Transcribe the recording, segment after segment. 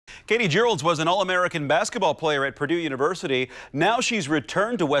Katie Gearlds was an All-American basketball player at Purdue University. Now she's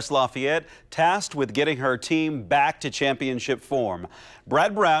returned to West Lafayette, tasked with getting her team back to championship form.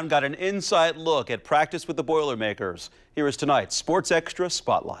 Brad Brown got an inside look at practice with the Boilermakers. Here is tonight's Sports Extra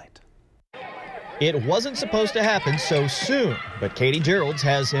Spotlight. It wasn't supposed to happen so soon, but Katie Gearlds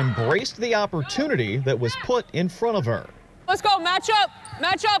has embraced the opportunity that was put in front of her. Let's go, match up,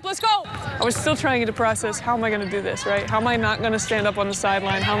 let's go. I was still trying to process, how am I going to do this, right? How am I not going to stand up on the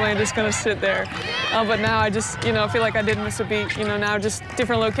sideline? How am I just going to sit there? But now I just, I feel like I didn't miss a beat. Now just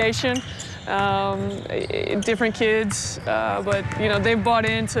different location, different kids, but, they've bought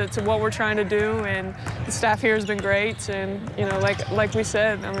into what we're trying to do, and the staff here has been great, and, like we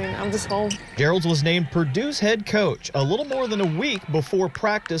said, I'm just home. Gearlds was named Purdue's head coach a little more than a week before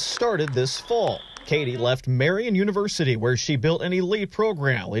practice started this fall. Katie left Marian University, where she built an elite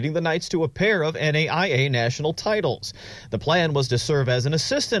program, leading the Knights to a pair of NAIA national titles. The plan was to serve as an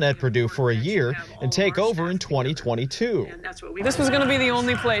assistant at Purdue for a year and take over in 2022. This was going to be the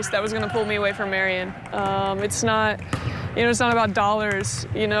only place that was going to pull me away from Marian. It's not, it's not about dollars.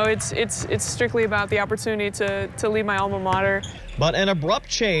 It's strictly about the opportunity to lead my alma mater. But an abrupt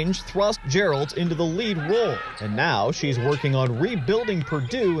change thrust Gearlds into the lead role, and now she's working on rebuilding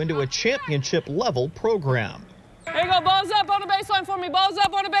Purdue into a championship-level program. There you go, balls up on the baseline for me, balls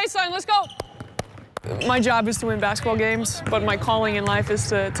up on the baseline, let's go. My job is to win basketball games, but my calling in life is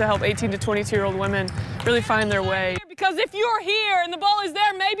to help 18 to 22-year-old women really find their way. Because if you're here and the ball is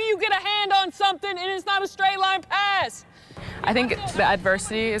there, maybe you get a hand on something and it's not a straight line pass. I think the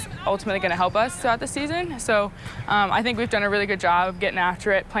adversity is ultimately going to help us throughout the season. So I think we've done a really good job of getting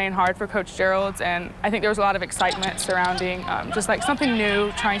after it, playing hard for Coach Gearlds, and I think there was a lot of excitement surrounding just like something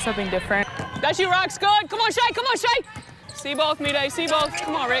new, trying something different. That's you, Rox. Good. Come on, Shay. Come on, Shay. See both, me-day. See both.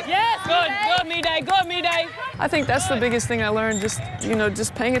 Come on, Rick. Yes. Good. Me-day. Good, me-day. I think that's the biggest thing I learned. Just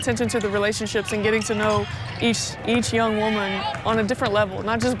paying attention to the relationships and getting to know each young woman on a different level,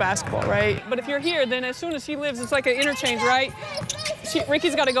 not just basketball, right? But if you're here, then as soon as she leaves, it's like an interchange, right?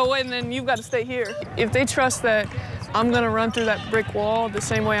 Ricky's got to go in, and then you've got to stay here. If they trust that I'm going to run through that brick wall the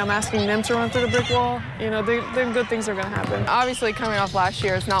same way I'm asking them to run through the brick wall, then good things are going to happen. Obviously, coming off last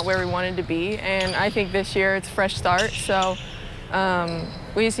year, it's not where we wanted to be, and I think this year it's a fresh start, so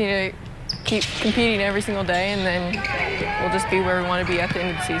we just need to keep competing every single day, and then we'll just be where we want to be at the end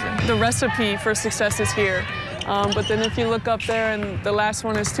of the season. The recipe for success is here, but then if you look up there, and the last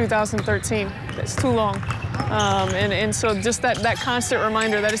one is 2013, that's too long, and so just that constant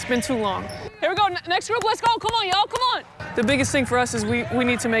reminder that it's been too long. Here we go, next group, let's go, come on, y'all, come on. The biggest thing for us is we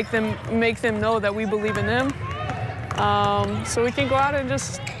need to make them know that we believe in them, so we can go out and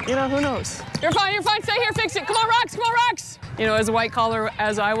just, who knows. You're fine, stay here, fix it, come on, Rox. As a white collar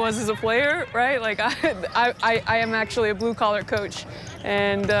as I was as a player, right, like I am actually a blue collar coach,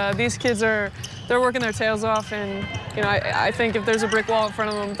 and these kids they're working their tails off, and I think if there's a brick wall in front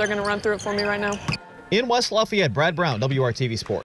of them, they're gonna run through it for me right now. In West Lafayette, Brad Brown, WRTV Sports.